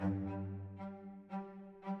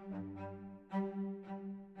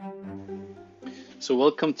So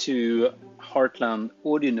welcome to Heartland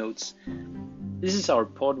Audio Notes. This is our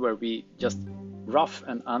pod where we just rough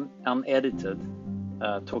and unedited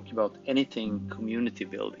talk about anything community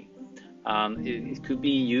building. It could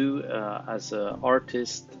be you as an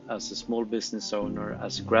artist, as a small business owner,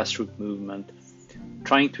 as a grassroots movement,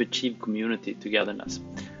 trying to achieve community togetherness.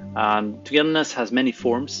 And togetherness has many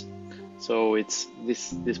forms. So it's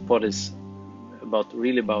this pod is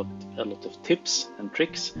really about a lot of tips and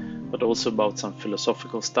tricks, but also about some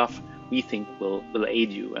philosophical stuff we think will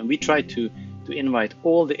aid you. And we try to invite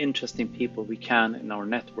all the interesting people we can in our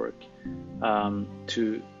network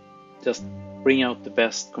to just bring out the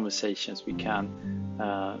best conversations we can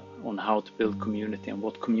on how to build community and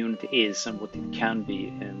what community is and what it can be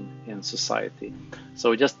in society.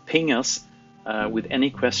 So just ping us with any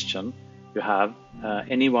question you have,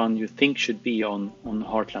 anyone you think should be on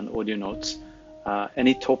Heartland Audio Notes.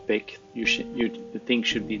 Any topic you think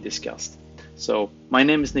should be discussed. So my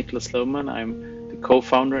name is Nicholas Lohman. I'm the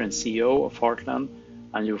co-founder and CEO of Heartland,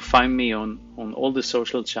 and you'll find me on all the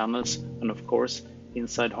social channels and of course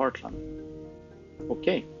inside Heartland.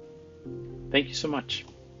 Okay, thank you so much.